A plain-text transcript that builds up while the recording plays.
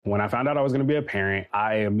When I found out I was going to be a parent,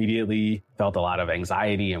 I immediately felt a lot of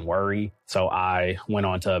anxiety and worry. So I went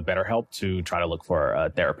on to BetterHelp to try to look for a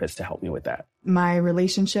therapist to help me with that. My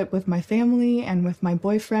relationship with my family and with my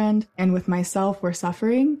boyfriend and with myself were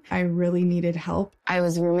suffering. I really needed help. I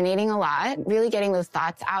was ruminating a lot. Really getting those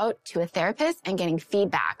thoughts out to a therapist and getting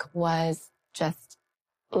feedback was just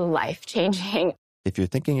life-changing. If you're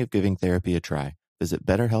thinking of giving therapy a try, visit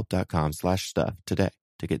betterhelp.com/stuff today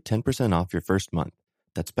to get 10% off your first month.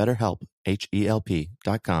 That's BetterHelp,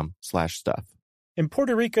 HELP.com/stuff. In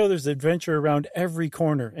Puerto Rico, there's adventure around every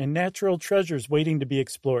corner and natural treasures waiting to be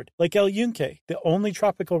explored, like El Yunque, the only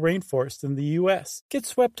tropical rainforest in the U.S. Get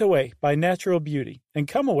swept away by natural beauty and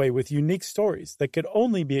come away with unique stories that could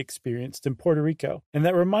only be experienced in Puerto Rico and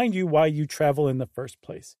that remind you why you travel in the first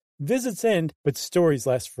place. Visits end, but stories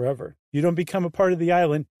last forever. You don't become a part of the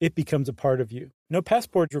island, it becomes a part of you. No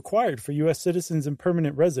passport required for U.S. citizens and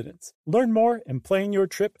permanent residents. Learn more and plan your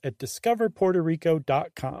trip at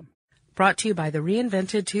discoverpuertorico.com. Brought to you by the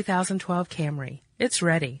reinvented 2012 Camry. It's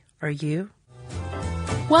ready. Are you?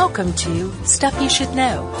 Welcome to Stuff You Should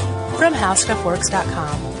Know from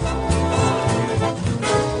HowStuffWorks.com.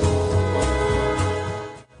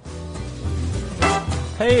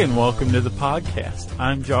 Hey, and welcome to the podcast.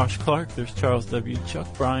 I'm Josh Clark. There's Charles W.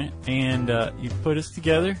 Chuck Bryant. And you've put us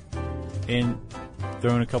together and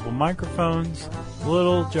thrown a couple microphones, a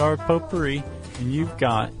little jar of potpourri, and you've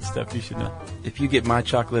got Stuff You Should Know. If you get my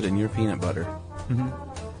chocolate and your peanut butter,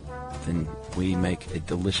 then we make a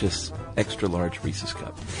delicious extra large Reese's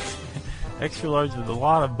cup. Extra large with a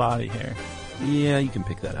lot of body hair. Yeah, you can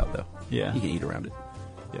pick that out, though. Yeah. You can eat around it.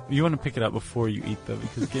 Yeah. You want to pick it out before you eat, though,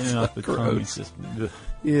 because getting it off the tongue is just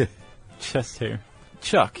chest hair.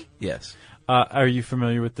 Chuck. Yes. Are you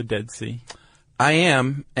familiar with the Dead Sea? I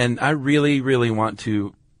am, and I really, really want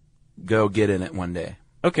to go get in it one day.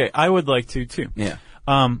 Okay, I would like to, too. Yeah.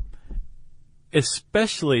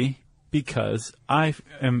 Especially because I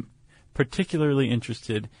am particularly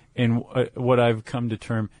interested in what I've come to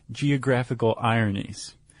term geographical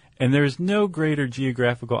ironies. And there's no greater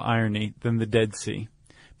geographical irony than the Dead Sea.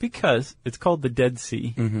 Because it's called the Dead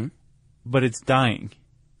Sea, but it's dying.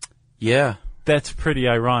 Yeah. That's pretty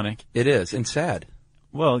ironic. It is, and sad.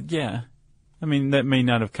 Well, yeah. I mean, that may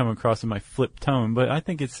not have come across in my flip tone, but I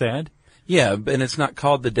think it's sad. Yeah, and it's not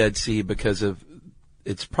called the Dead Sea because of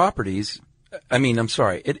its properties. I mean, I'm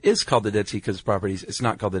sorry. It is called the Dead Sea because of its properties. It's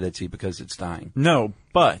not called the Dead Sea because it's dying. No,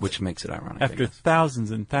 but... which makes it ironic. After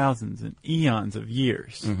thousands and thousands and eons of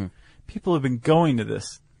years, people have been going to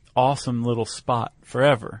this awesome little spot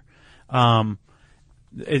forever.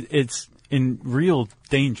 It's in real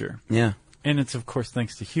danger. Yeah. And it's, of course,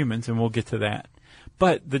 thanks to humans, and we'll get to that.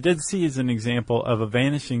 But the Dead Sea is an example of a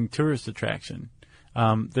vanishing tourist attraction.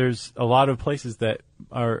 There's a lot of places that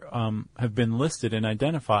are have been listed and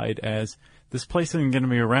identified as this place isn't going to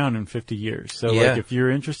be around in 50 years. So, like, if you're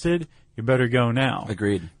interested, you better go now.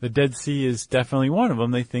 Agreed. The Dead Sea is definitely one of them.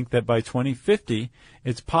 They think that by 2050,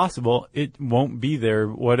 it's possible it won't be there.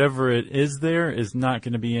 Whatever it is there is not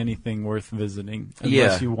going to be anything worth visiting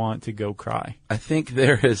unless you want to go cry. I think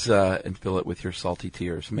there is, and fill it with your salty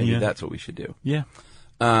tears. Maybe that's what we should do. Yeah.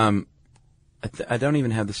 I don't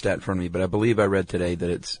even have the stat in front of me, but I believe I read today that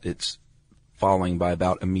it's falling by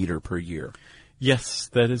about a meter per year. Yes,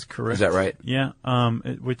 that is correct. Is that right? Yeah,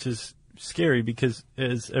 which is scary because,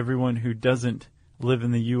 as everyone who doesn't live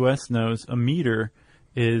in the U.S. knows, a meter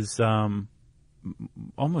is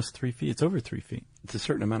almost 3 feet. It's over 3 feet. It's a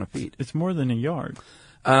certain amount of feet. It's more than a yard.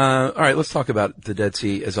 All right, let's talk about the Dead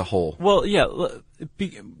Sea as a whole. Well, yeah,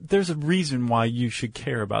 there's a reason why you should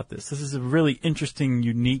care about this. This is a really interesting,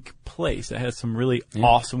 unique place. It has some really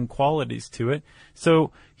awesome qualities to it.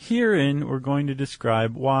 So herein, we're going to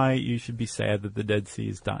describe why you should be sad that the Dead Sea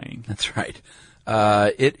is dying. That's right.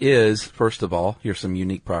 It is, first of all, here's some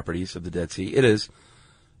unique properties of the Dead Sea. It is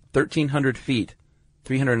 1,300 feet,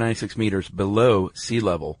 396 meters below sea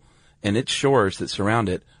level, and its shores that surround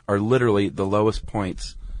it are literally the lowest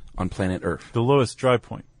points on planet Earth. The lowest dry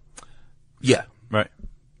point. Yeah. Right.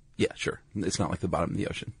 Yeah, sure. It's not like the bottom of the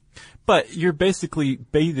ocean. But you're basically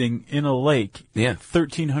bathing in a lake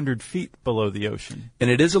 1,300 feet below the ocean. And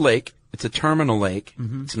it is a lake. It's a terminal lake.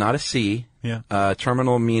 It's not a sea. Yeah.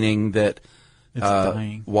 Terminal meaning that it's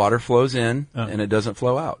dying. Water flows in and it doesn't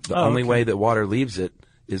flow out. The only okay. way that water leaves it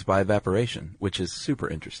is by evaporation, which is super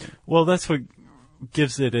interesting. Well, that's what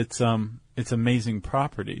gives it its amazing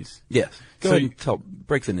properties. Yes. Go ahead and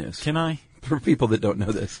break the news. Can I? For people that don't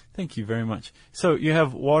know this. Thank you very much. So you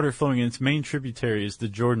have water flowing in. Its main tributary is the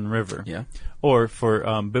Jordan River. Yeah. Or for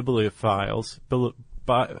bibliophiles,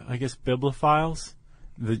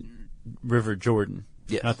 the River Jordan.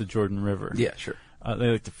 Yes. Not the Jordan River. Yeah, sure.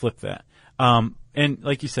 They like to flip that. And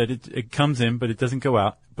like you said, it comes in, but it doesn't go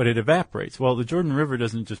out, but it evaporates. Well, the Jordan River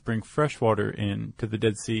doesn't just bring fresh water in to the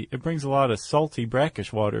Dead Sea. It brings a lot of salty,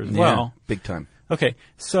 brackish water as well. Big time. Okay,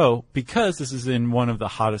 so because this is in one of the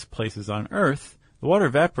hottest places on Earth, the water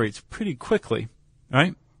evaporates pretty quickly,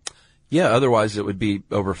 right? Yeah, otherwise it would be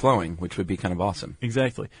overflowing, which would be kind of awesome.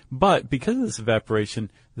 Exactly. But because of this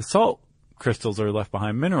evaporation, the salt crystals are left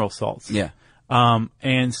behind, mineral salts. Yeah.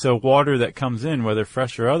 And so water that comes in, whether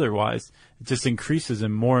fresh or otherwise, it just increases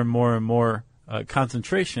in more and more and more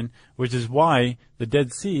concentration, which is why the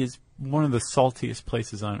Dead Sea is one of the saltiest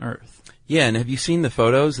places on Earth. Yeah, and have you seen the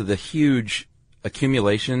photos of the huge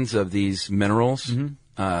accumulations of these minerals? Mm-hmm.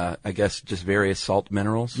 I guess just various salt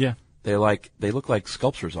minerals. Yeah. They look like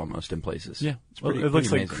sculptures almost in places. Yeah. It's pretty, it looks pretty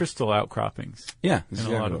like amazing. crystal outcroppings. Yeah, in a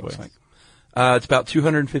lot of ways. Like. It's about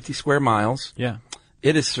 250 square miles. Yeah.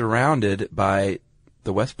 It is surrounded by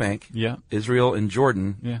the West Bank, Yeah. Israel, and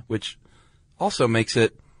Jordan, Yeah. which also makes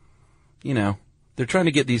it, they're trying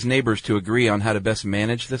to get these neighbors to agree on how to best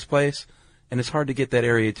manage this place, and it's hard to get that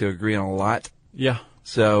area to agree on a lot. Yeah.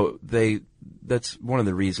 So that's one of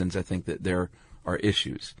the reasons I think that there are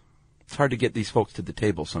issues. It's hard to get these folks to the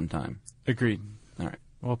table sometime. Agreed. All right.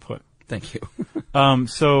 Well put. Thank you.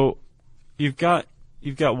 So you've got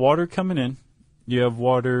water coming in. You have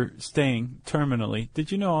water staying terminally.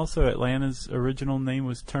 Did you know also Atlanta's original name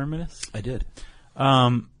was Terminus? I did.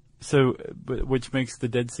 So, which makes the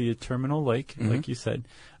Dead Sea a terminal lake, like you said.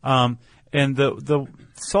 And the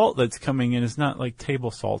salt that's coming in is not like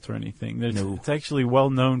table salt or anything. It's actually well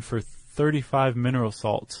known for 35 mineral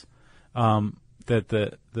salts that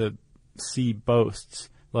the sea boasts,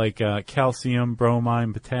 like calcium,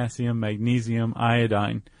 bromine, potassium, magnesium,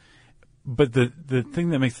 iodine. But the thing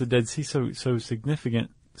that makes the Dead Sea so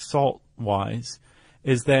significant salt-wise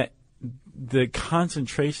is that the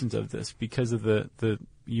concentrations of this, because of the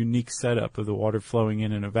unique setup of the water flowing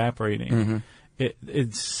in and evaporating,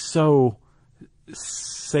 it's so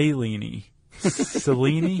saline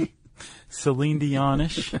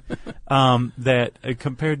Dionish, that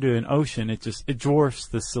compared to an ocean, it dwarfs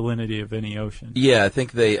the salinity of any ocean. Yeah, I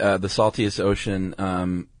think the saltiest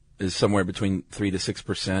ocean is somewhere between 3 to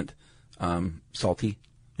 6% salty,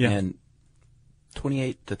 and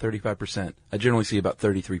 28 to 35%. I generally see about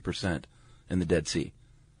 33% in the Dead Sea.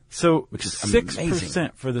 So, which is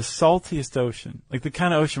 6% for the saltiest ocean, like the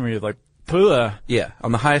kind of ocean where you're like, Pua. Yeah,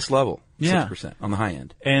 on the highest level, 6% Yeah. on the high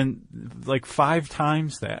end, and like 6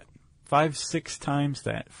 times that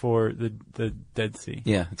for the Dead Sea.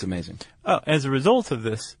 Yeah, it's amazing. Oh, as a result of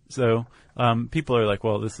this, so people are like,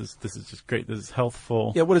 well, this is just great. This is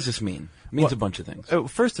healthful. Yeah, what does this mean? It means a bunch of things.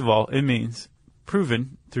 First of all, it means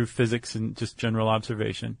proven through physics and just general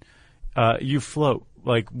observation. You float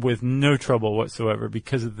like with no trouble whatsoever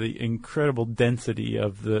because of the incredible density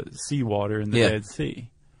of the seawater in the Dead Sea.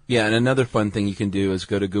 Yeah, and another fun thing you can do is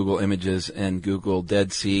go to Google Images and Google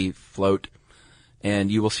Dead Sea float,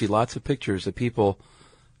 and you will see lots of pictures of people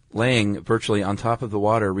laying virtually on top of the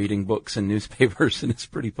water reading books and newspapers, and it's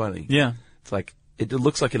pretty funny. Yeah. It's like, it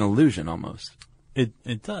looks like an illusion almost.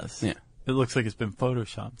 It does. Yeah. It looks like it's been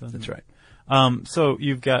photoshopped, doesn't That's it? right. So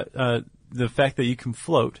you've got the fact that you can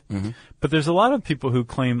float, but there's a lot of people who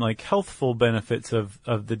claim like healthful benefits of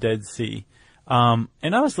the Dead Sea. And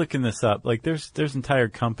I was looking this up. Like there's entire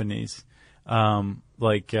companies,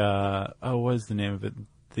 what is the name of it?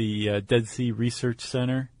 The Dead Sea Research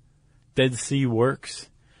Center, Dead Sea Works.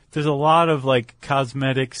 There's a lot of like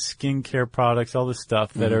cosmetics, skincare products, all this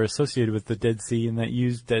stuff that are associated with the Dead Sea and that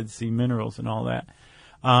use Dead Sea minerals and all that.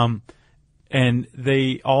 And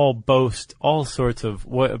they all boast all sorts of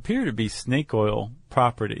what appear to be snake oil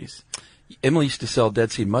properties. Emily used to sell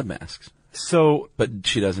Dead Sea mud masks. So, but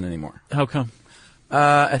she doesn't anymore. How come?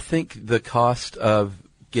 I think the cost of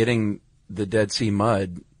getting the Dead Sea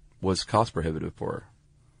mud was cost prohibitive for her.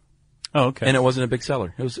 Oh, okay. And it wasn't a big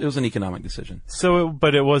seller. It was an economic decision. So,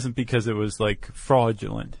 but it wasn't because it was like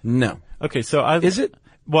fraudulent. No. Okay, so Is it?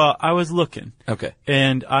 Well, I was looking. Okay.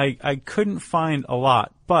 And I couldn't find a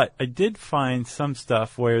lot, but I did find some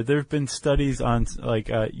stuff where there have been studies on like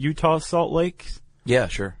Utah Salt Lakes. Yeah,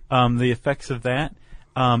 sure. The effects of that.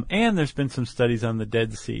 And there's been some studies on the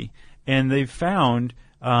Dead Sea, and they've found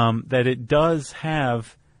that it does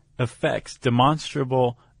have effects,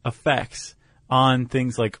 demonstrable effects on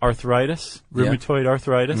things like arthritis, rheumatoid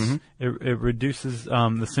arthritis. It reduces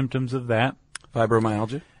the symptoms of that.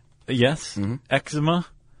 Fibromyalgia. Yes. Eczema.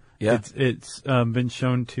 Yeah. It's been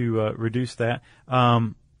shown to reduce that.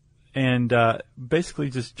 And basically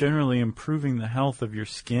just generally improving the health of your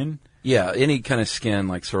skin Yeah, any kind of skin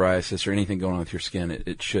like psoriasis or anything going on with your skin,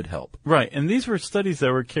 it should help. Right, and these were studies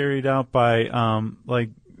that were carried out by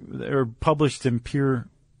they were published in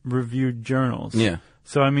peer-reviewed journals. Yeah.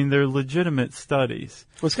 So, I mean, they're legitimate studies.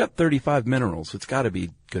 Well, it's got 35 minerals. It's got to be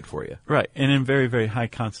good for you. Right, and in very, very high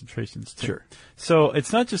concentrations, too. Sure. So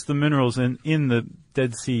it's not just the minerals in the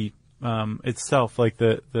Dead Sea itself. Like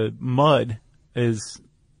the mud is,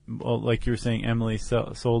 well, like you were saying, Emily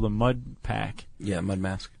sold a mud pack. Yeah, mud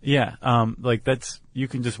mask. Yeah, you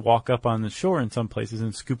can just walk up on the shore in some places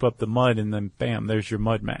and scoop up the mud, and then bam, there's your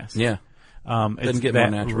mud mask. Yeah. It's get that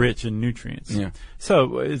more natural. rich in nutrients. Yeah.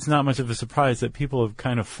 So it's not much of a surprise that people have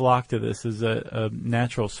kind of flocked to this as a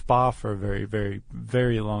natural spa for a very, very,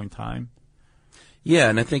 very long time. Yeah,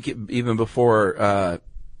 and I think even before,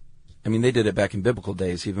 they did it back in biblical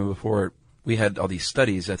days, even before we had all these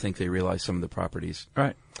studies, I think they realized some of the properties.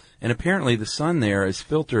 Right. And apparently the sun there is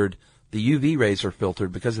filtered, the UV rays are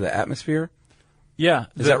filtered because of the atmosphere. Yeah.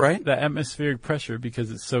 Is that right? The atmospheric pressure,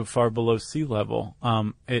 because it's so far below sea level,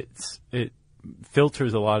 it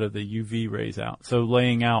filters a lot of the UV rays out. So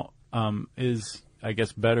laying out is, I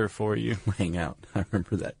guess, better for you. Laying out. I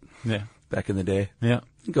remember that. Yeah. Back in the day. Yeah.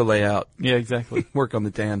 Go lay out. Yeah, exactly. Work on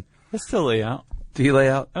the tan. I still lay out. Do you lay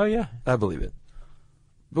out? Oh, yeah. I believe it.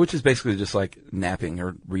 Which is basically just like napping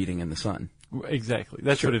or reading in the sun. Exactly.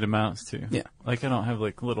 That's what it amounts to. Yeah. Like, I don't have,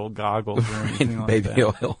 like, little goggles or anything like baby that.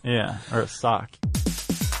 oil. Yeah, or a sock.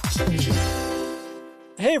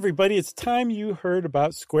 Hey, everybody, it's time you heard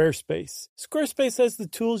about Squarespace. Squarespace has the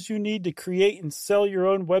tools you need to create and sell your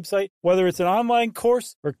own website. Whether it's an online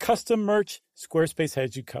course or custom merch, Squarespace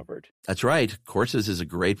has you covered. That's right. Courses is a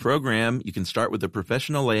great program. You can start with a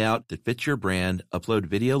professional layout that fits your brand, upload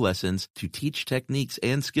video lessons to teach techniques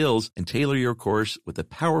and skills, and tailor your course with a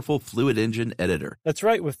powerful Fluid Engine editor. That's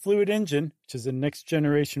right. With Fluid Engine, which is a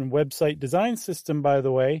next-generation website design system, by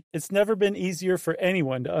the way, it's never been easier for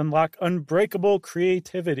anyone to unlock unbreakable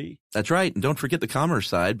creativity. That's right. And don't forget the commerce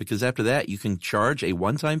side, because after that, you can charge a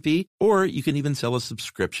one-time fee, or you can even sell a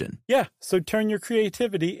subscription. Yeah, so turn your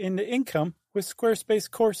creativity into income with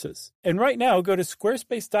Squarespace courses. And right now, go to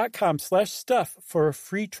squarespace.com/stuff for a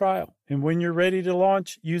free trial. And when you're ready to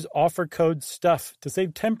launch, use offer code STUFF to save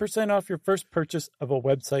 10% off your first purchase of a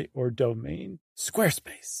website or domain.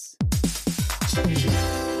 Squarespace.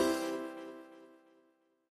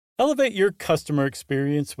 Elevate your customer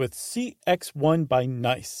experience with CX1 by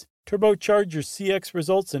NICE. Turbocharge your CX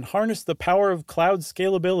results and harness the power of cloud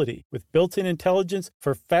scalability with built-in intelligence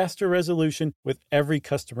for faster resolution with every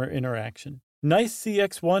customer interaction. NICE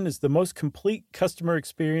CX1 is the most complete customer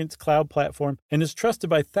experience cloud platform and is trusted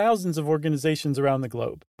by thousands of organizations around the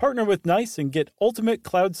globe. Partner with NICE and get ultimate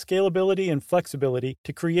cloud scalability and flexibility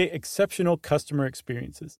to create exceptional customer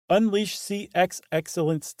experiences. Unleash CX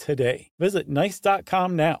excellence today. Visit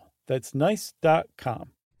NICE.com now. That's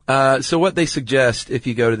NICE.com. So what they suggest if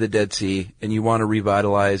you go to the Dead Sea and you want to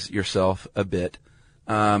revitalize yourself a bit,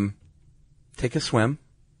 take a swim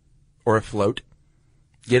or a float,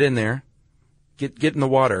 get in there, get in the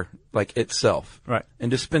water like itself, right,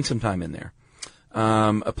 and just spend some time in there.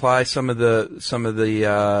 Apply some of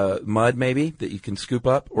the mud maybe that you can scoop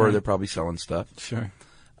up, or they're probably selling stuff. Sure.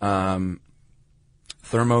 Thermo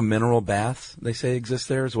mineral baths they say exist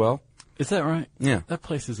there as well. Is that right? Yeah, that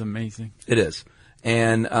place is amazing. It is.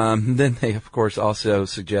 And then they, of course, also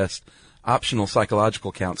suggest optional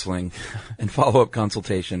psychological counseling and follow-up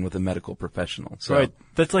consultation with a medical professional. So, right.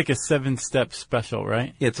 That's like a 7-step special,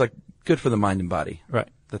 right? Yeah, it's like good for the mind and body. Right.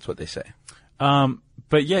 That's what they say.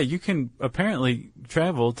 But yeah, you can apparently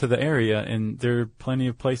travel to the area, and there are plenty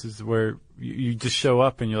of places where you just show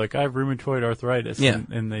up and you're like, I have rheumatoid arthritis. Yeah.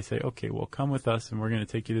 And they say, okay, well, come with us and we're going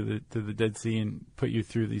to take you to the Dead Sea and put you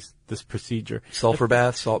through this procedure. Sulfur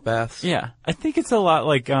baths, salt baths. Yeah. I think it's a lot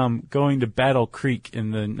like, going to Battle Creek in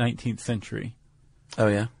the 19th century. Oh,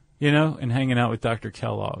 yeah? You know, and hanging out with Dr.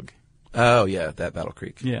 Kellogg. Oh, yeah, that Battle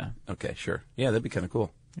Creek. Yeah. Okay, sure. Yeah, that'd be kind of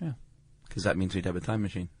cool. Yeah. Because that means we'd have a time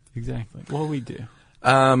machine. Exactly. Well, we do.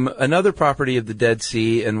 Another property of the Dead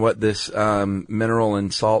Sea and what this mineral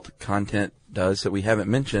and salt content does that we haven't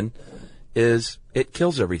mentioned is it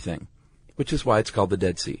kills everything, which is why it's called the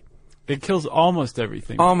Dead Sea. It kills almost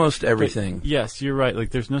everything. Almost everything. But yes, you're right. Like,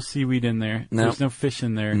 there's no seaweed in there. No. There's no fish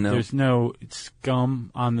in there. No. There's no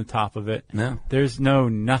scum on the top of it. No. There's no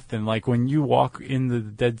nothing. Like, when you walk into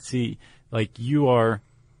the Dead Sea, like, you are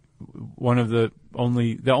one of the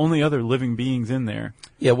only other living beings in there.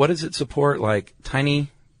 Yeah, what does it support? Like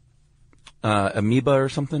tiny amoeba or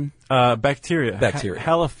something? Bacteria. Bacteria.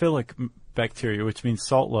 Halophilic bacteria, which means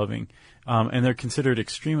salt-loving. And they're considered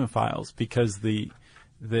extremophiles because the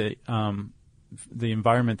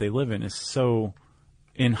environment they live in is so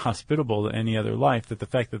inhospitable to any other life, that the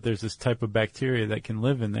fact that there's this type of bacteria that can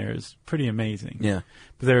live in there is pretty amazing. Yeah.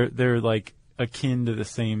 But they're like akin to the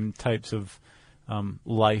same types of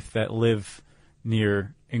life that live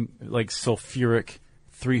near like sulfuric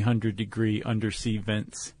 300-degree undersea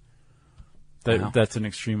vents. That's an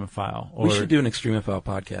extremophile. We should do an extremophile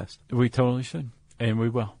podcast. We totally should, and we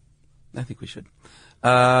will. I think we should.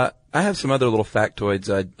 I have some other little factoids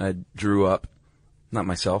I drew up. Not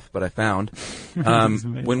myself, but I found.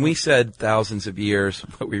 When we said thousands of years,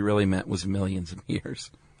 what we really meant was millions of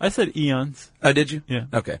years. I said eons. Oh, did you? Yeah.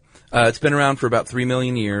 Okay. It's been around for about 3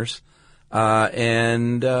 million years.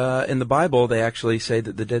 And in the Bible, they actually say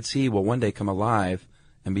that the Dead Sea will one day come alive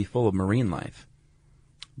and be full of marine life.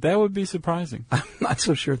 That would be surprising. I'm not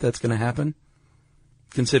so sure if that's going to happen,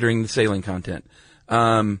 considering the saline content.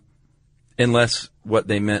 Unless what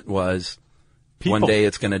they meant was one day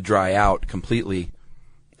it's going to dry out completely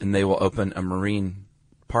and they will open a marine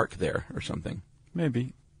park there or something.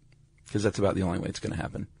 Maybe. Because that's about the only way it's going to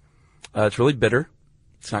happen. It's really bitter.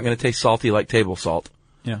 It's not going to taste salty like table salt.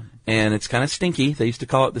 Yeah. And it's kind of stinky. They used to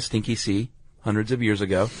call it the Stinky Sea hundreds of years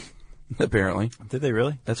ago, apparently. Did they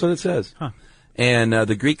really? That's what it says. Huh. And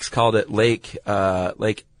the Greeks called it Lake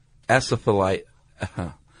Asphaltites.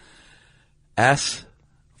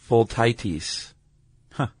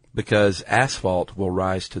 Huh. Because asphalt will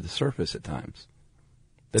rise to the surface at times.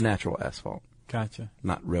 The natural asphalt. Gotcha.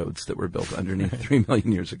 Not roads that were built underneath 3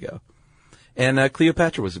 million years ago. And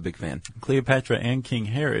Cleopatra was a big fan. Cleopatra and King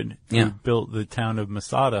Herod who built the town of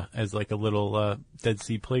Masada as like a little Dead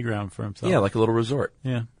Sea playground for himself. Yeah, like a little resort.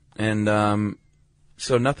 Yeah. And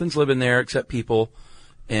so nothing's living there except people,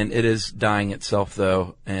 and it is dying itself,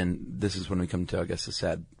 though, and this is when we come to, I guess, the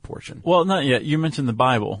sad portion. Well, not yet. You mentioned the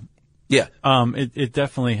Bible. Yeah. It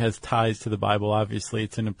definitely has ties to the Bible. Obviously,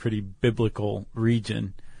 it's in a pretty biblical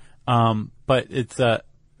region. But it's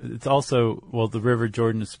also, well, the River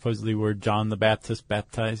Jordan is supposedly where John the Baptist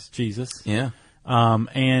baptized Jesus. Yeah.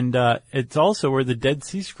 And it's also where the Dead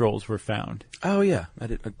Sea Scrolls were found. Oh, yeah. I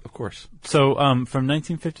did, of course. So, from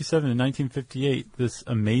 1957 to 1958, this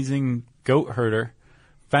amazing goat herder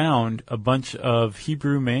found a bunch of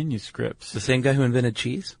Hebrew manuscripts. The same guy who invented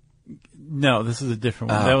cheese? No, this is a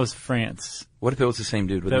different one. That was France. What if it was the same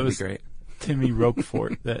dude? Would that be great? Timmy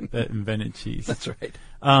Roquefort that invented cheese. That's right.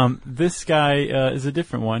 This guy is a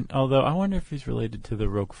different one, although I wonder if he's related to the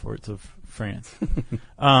Roqueforts of France.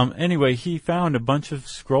 Anyway, he found a bunch of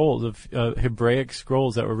scrolls, of Hebraic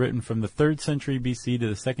scrolls that were written from the 3rd century BC to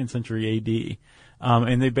the 2nd century AD.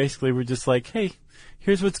 And they basically were just like, hey,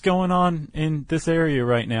 here's what's going on in this area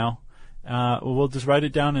right now. We'll just write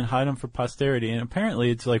it down and hide them for posterity. And apparently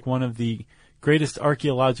it's like one of the greatest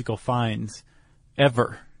archaeological finds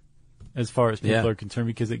ever, as far as people are concerned,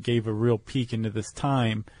 because it gave a real peek into this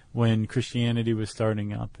time when Christianity was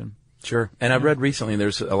starting up. And sure. And I've read recently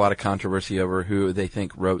there's a lot of controversy over who they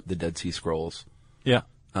think wrote the Dead Sea Scrolls. Yeah.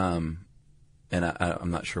 And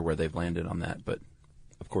I'm not sure where they've landed on that, but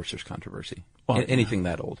of course there's controversy. Well, anything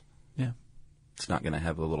that old. Yeah. It's not going to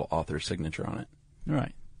have a little author's signature on it.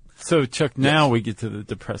 Right. So, Chuck, now we get to the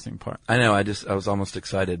depressing part. I know. I was almost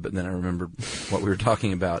excited, but then I remembered what we were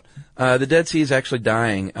talking about. The Dead Sea is actually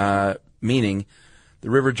dying, meaning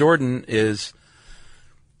the River Jordan is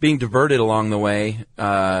being diverted along the way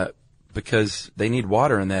because they need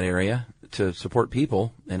water in that area to support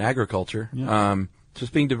people and agriculture. Yeah. So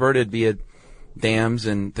it's being diverted via dams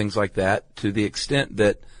and things like that, to the extent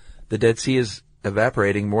that the Dead Sea is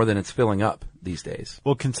evaporating more than it's filling up these days.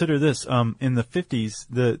 Well, consider this. In the 50s,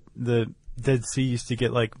 the Dead Sea used to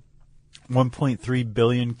get like 1.3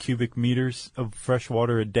 billion cubic meters of fresh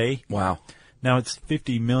water a day. Wow. Now it's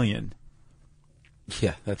 50 million.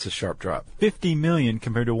 Yeah, that's a sharp drop. 50 million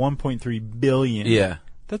compared to 1.3 billion. Yeah.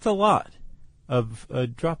 That's a lot of a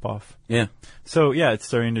drop-off. Yeah. So, yeah, it's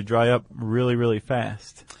starting to dry up really, really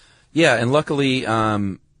fast. Yeah, and luckily,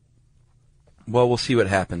 well, we'll see what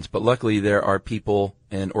happens, but luckily there are people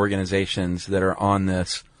and organizations that are on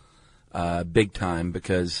this big time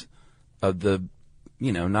because of the,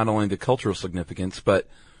 not only the cultural significance, but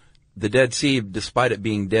the Dead Sea, despite it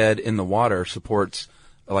being dead in the water, supports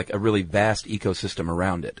like a really vast ecosystem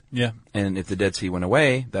around it. Yeah. And if the Dead Sea went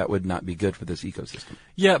away, that would not be good for this ecosystem.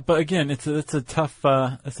 Yeah, but again, it's a tough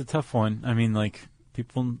one. I mean, like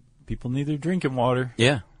people need their drinking water.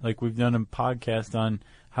 Yeah. Like we've done a podcast on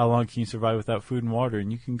how long can you survive without food and water, and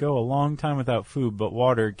you can go a long time without food, but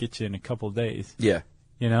water gets you in a couple of days. Yeah.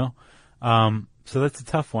 So that's a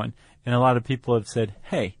tough one. And a lot of people have said,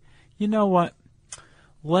 hey, you know what?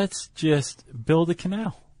 Let's just build a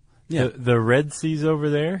canal. Yeah. The Red Sea's over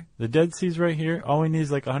there. The Dead Sea's right here. All we need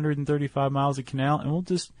is like 135 miles of canal, and we'll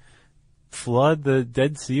just flood the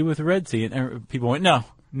Dead Sea with the Red Sea. And people went, no,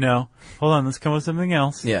 hold on, let's come up with something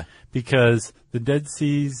else. Yeah. Because the Dead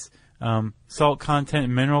Sea's salt content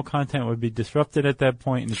and mineral content would be disrupted at that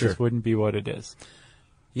point, and it just wouldn't be what it is.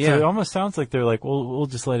 Yeah. So it almost sounds like they're like, we'll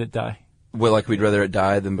just let it die. Well, like we'd rather it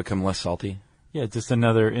die than become less salty. Yeah, just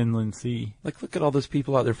another inland sea. Like, look at all those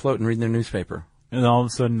people out there floating, reading their newspaper. And all of a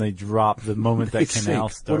sudden they drop the moment that canal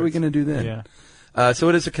starts. What are we going to do then? Yeah. So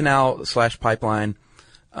it is a canal/pipeline.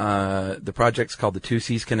 The project's called the Two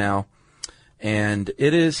Seas Canal, and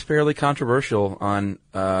it is fairly controversial on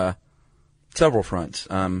several fronts.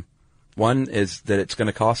 One is that it's going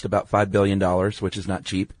to cost about $5 billion, which is not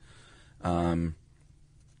cheap.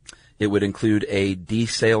 It would include a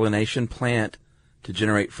desalination plant to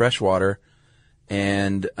generate fresh water.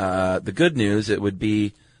 And the good news, it would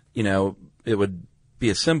be, it would be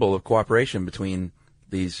a symbol of cooperation between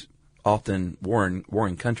these often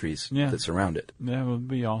warring countries that surround it. That would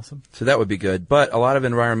be awesome. So that would be good. But a lot of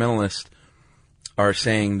environmentalists are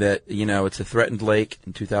saying that, it's a threatened lake.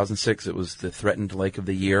 In 2006, it was the Threatened Lake of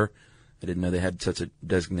the Year. I didn't know they had such a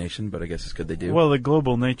designation, but I guess it's good they do. Well, the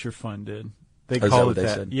Global Nature Fund did. They call it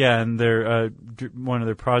that. Said? Yeah, and their one of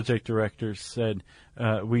their project directors said,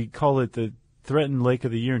 we call it the Threatened Lake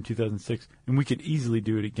of the Year in 2006, and we could easily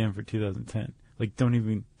do it again for 2010. Like, don't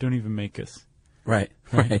even make us. Right.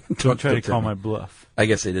 Don't try to call my bluff. I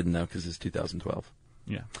guess they didn't know because it's 2012.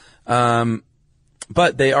 Yeah.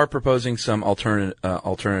 But they are proposing some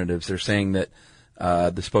alternatives. They're saying that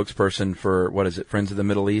the spokesperson for, Friends of the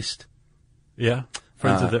Middle East? Yeah.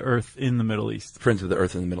 Friends of the Earth in the Middle East. Friends of the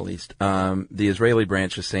Earth in the Middle East. The Israeli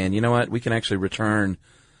branch is saying, you know what, we can actually return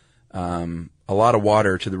a lot of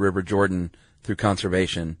water to the River Jordan through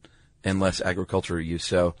conservation and less agricultural use.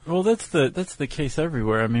 So, well, that's the case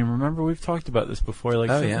everywhere. I mean, remember we've talked about this before. Like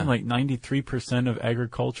like 93% of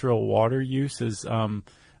agricultural water use is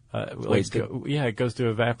wasted. It goes to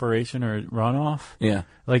evaporation or runoff. Yeah,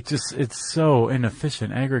 like just it's so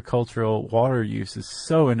inefficient. Agricultural water use is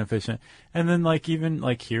so inefficient. And then even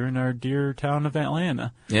here in our dear town of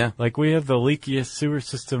Atlanta, like we have the leakiest sewer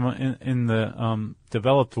system in the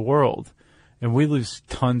developed world. And we lose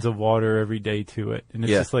tons of water every day to it. And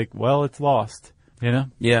it's just like, well, it's lost,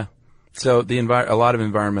 Yeah. So a lot of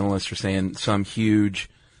environmentalists are saying some huge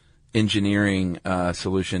engineering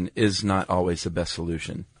solution is not always the best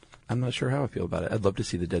solution. I'm not sure how I feel about it. I'd love to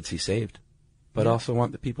see the Dead Sea saved, but I also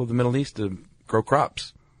want the people of the Middle East to grow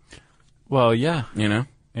crops. Well, yeah.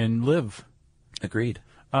 And live. Agreed.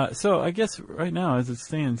 So I guess right now, as it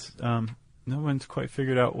stands, no one's quite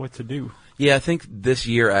figured out what to do. Yeah, I think this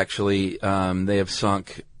year, actually, they have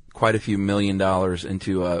sunk quite a few $1 million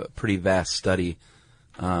into a pretty vast study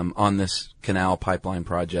on this canal pipeline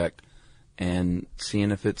project and seeing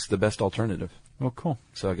if it's the best alternative. Well, cool.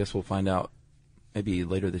 So I guess we'll find out maybe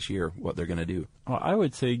later this year what they're going to do. Well, I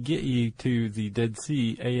would say get you to the Dead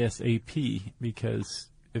Sea ASAP, because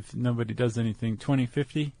if nobody does anything,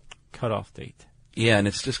 2050, cutoff date. Yeah, and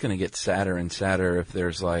it's just going to get sadder and sadder if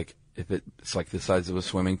there's if it's like the size of a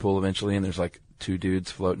swimming pool eventually and there's two dudes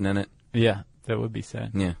floating in it. Yeah, that would be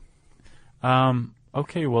sad. Yeah.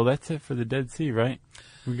 Okay, well, that's it for the Dead Sea, right?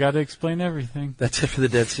 We got to explain everything. That's it for the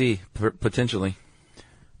Dead Sea, potentially.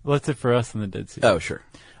 Well, that's it for us in the Dead Sea. Oh, sure.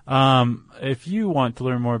 If you want to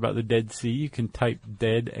learn more about the Dead Sea, you can type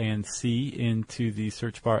Dead and Sea into the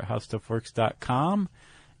search bar at howstuffworks.com.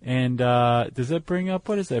 And what does that bring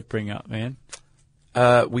up, man?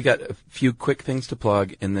 We got a few quick things to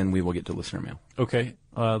plug, and then we will get to listener mail. Okay.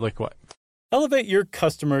 Like what? Elevate your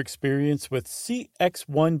customer experience with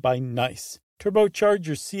CX1 by NICE. Turbocharge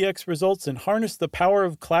your CX results and harness the power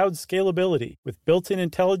of cloud scalability with built-in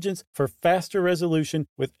intelligence for faster resolution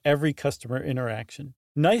with every customer interaction.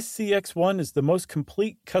 NICE CX1 is the most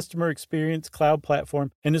complete customer experience cloud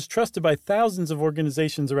platform and is trusted by thousands of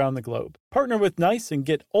organizations around the globe. Partner with NICE and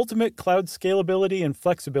get ultimate cloud scalability and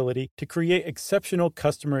flexibility to create exceptional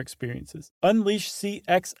customer experiences. Unleash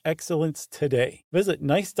CX excellence today. Visit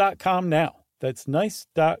NICE.com now. That's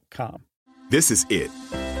NICE.com. This is it.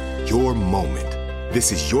 Your moment.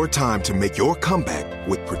 This is your time to make your comeback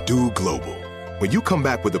with Purdue Global. When you come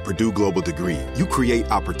back with a Purdue Global degree, you create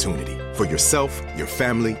opportunity for yourself, your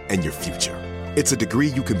family, and your future. It's a degree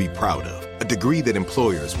you can be proud of, a degree that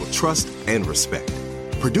employers will trust and respect.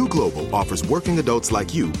 Purdue Global offers working adults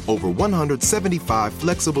like you over 175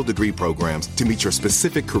 flexible degree programs to meet your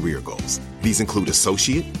specific career goals. These include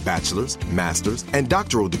associate, bachelor's, master's, and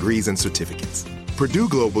doctoral degrees and certificates. Purdue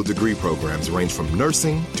Global degree programs range from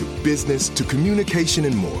nursing to business to communication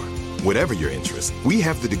and more. Whatever your interest, we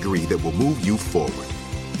have the degree that will move you forward.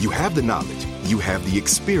 You have the knowledge, You have the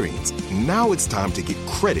experience. Now it's time to get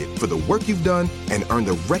credit for the work you've done and earn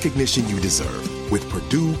the recognition you deserve with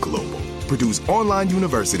Purdue Global, Purdue's online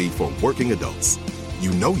university for working adults.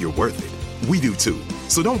 You know you're worth it. We do too.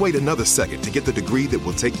 So don't wait another second to get the degree that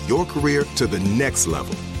will take your career to the next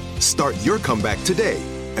level. Start your comeback today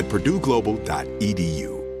at purdueglobal.edu.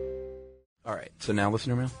 All right, so now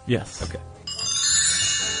listener mail? Yes. Okay.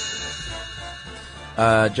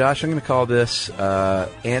 Josh, I'm going to call this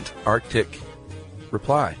Antarctic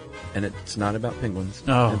Reply, and it's not about penguins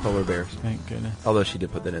and polar bears. Thank goodness. Although she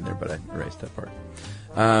did put that in there, but I erased that part.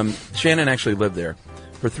 Shannon actually lived there.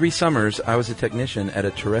 For 3 summers, I was a technician at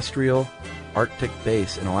a terrestrial Arctic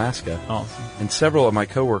base in Alaska. Awesome. And several of my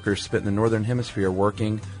coworkers spent in the northern hemisphere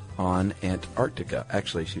working on Antarctica.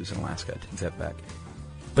 Actually, she was in Alaska. I take that back.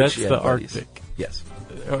 But That's the Arctic. Yes.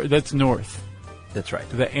 That's north. That's right.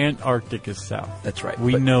 The Antarctic is south. That's right.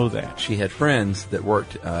 We know that. She had friends that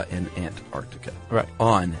worked in Antarctica. Right.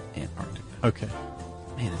 On Antarctica. Okay.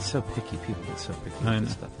 Man, it's so picky. People get so picky I with know.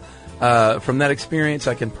 this stuff. From that experience,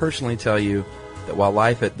 I can personally tell you that while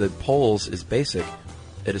life at the poles is basic,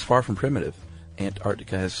 it is far from primitive.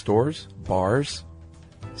 Antarctica has stores, bars,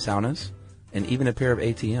 saunas, and even a pair of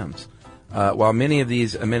ATMs. While many of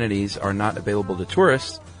these amenities are not available to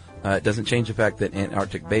tourists, it doesn't change the fact that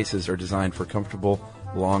Antarctic bases are designed for comfortable,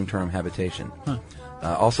 long-term habitation.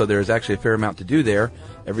 Also, there is actually a fair amount to do there.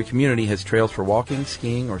 Every community has trails for walking,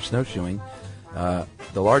 skiing, or snowshoeing. The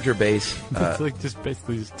larger base... it's like just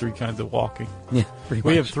basically just 3 kinds of walking. Yeah, pretty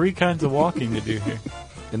much. We have 3 kinds of walking to do here.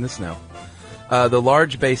 In the snow. The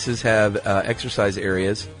large bases have exercise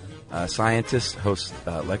areas. Scientists host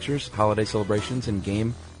lectures, holiday celebrations, and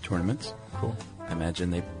game tournaments. Cool. I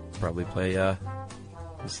imagine they probably play...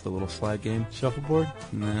 What's the little slide game? Shuffleboard?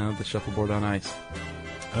 No, the shuffleboard on ice.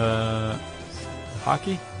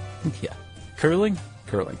 Hockey? Yeah. Curling?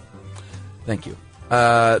 Curling. Thank you.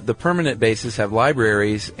 The permanent bases have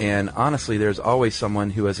libraries, and honestly, there's always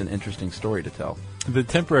someone who has an interesting story to tell. The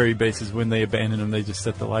temporary bases, when they abandon them, they just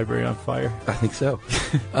set the library on fire? I think so.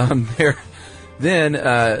 Then,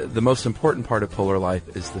 the most important part of polar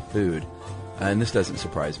life is the food. And this doesn't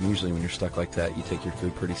surprise me. Usually when you're stuck like that, you take your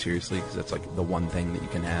food pretty seriously because that's like the one thing that you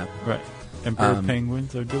can have. Right. Emperor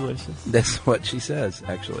penguins are delicious. That's what she says,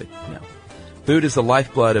 actually. Yeah. Food is the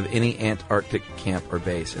lifeblood of any Antarctic camp or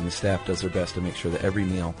base, and the staff does their best to make sure that every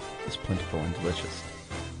meal is plentiful and delicious.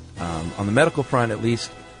 On the medical front, at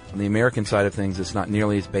least on the American side of things, it's not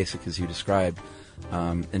nearly as basic as you described.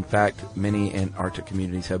 In fact, many Antarctic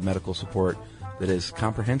communities have medical support that is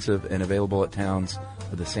comprehensive and available at towns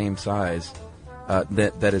of the same size.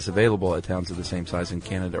 That is available at towns of the same size in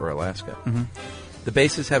Canada or Alaska. Mm-hmm. The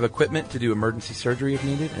bases have equipment to do emergency surgery if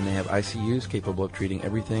needed, and they have ICUs capable of treating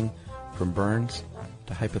everything from burns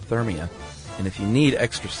to hypothermia. And if you need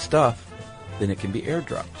extra stuff, then it can be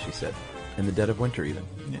airdropped, she said, in the dead of winter even.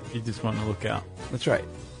 Yeah, you just want to look out. That's right.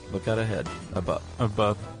 Look out ahead. Above.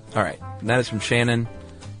 Above. All right. And that is from Shannon,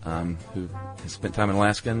 who has spent time in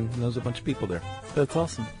Alaska and knows a bunch of people there. That's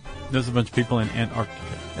awesome. Knows a bunch of people in Antarctica.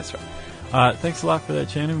 That's right. Thanks a lot for that,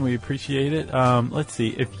 Shannon. We appreciate it. Let's see.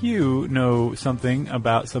 If you know something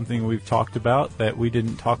about something we've talked about that we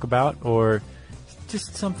didn't talk about, or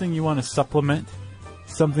just something you want to supplement,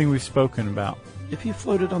 something we've spoken about. If you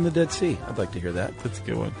floated on the Dead Sea, I'd like to hear that. That's a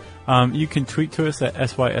good one. You can tweet to us at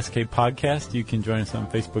SYSK Podcast. You can join us on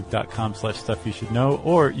Facebook.com/StuffYouShouldKnow,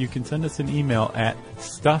 or you can send us an email at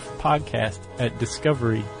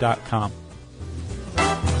StuffPodcast@Discovery.com.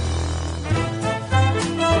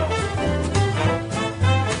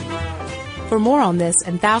 For more on this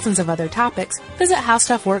and thousands of other topics, visit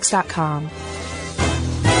HowStuffWorks.com.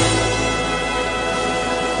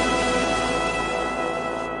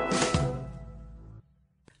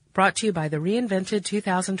 Brought to you by the reinvented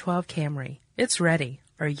 2012 Camry. It's ready.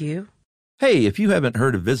 Are you? Hey, if you haven't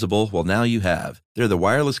heard of Visible, well, now you have. They're the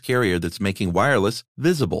wireless carrier that's making wireless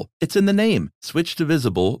visible. It's in the name. Switch to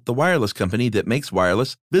Visible, the wireless company that makes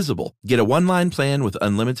wireless visible. Get a one-line plan with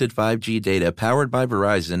unlimited 5G data powered by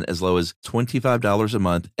Verizon as low as $25 a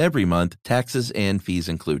month, every month, taxes and fees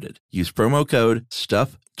included. Use promo code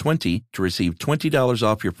STUFF20 to receive $20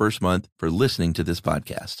 off your first month for listening to this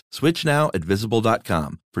podcast. Switch now at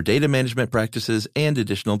Visible.com. For data management practices and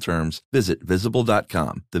additional terms, visit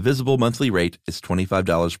Visible.com. The Visible monthly rate is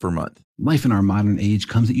 $25 per month. Life in our modern age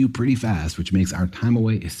comes at you pretty fast, which makes our time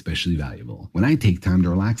away especially valuable. When I take time to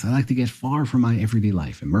relax, I like to get far from my everyday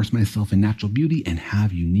life, immerse myself in natural beauty, and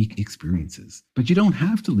have unique experiences. But you don't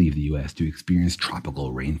have to leave the U.S. to experience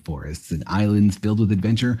tropical rainforests and islands filled with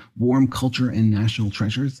adventure, warm culture, and national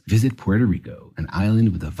treasures. cultures, visit Puerto Rico, an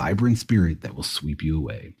island with a vibrant spirit that will sweep you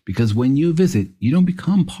away. Because when you visit, you don't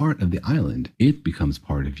become part of the island, it becomes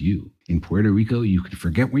part of you. In Puerto Rico, you can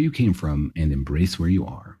forget where you came from and embrace where you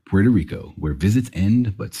are. Puerto Rico, where visits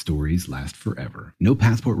end but stories last forever. No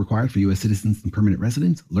passport required for U.S. citizens and permanent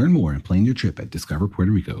residents. Learn more and plan your trip at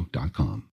discoverpuertorico.com.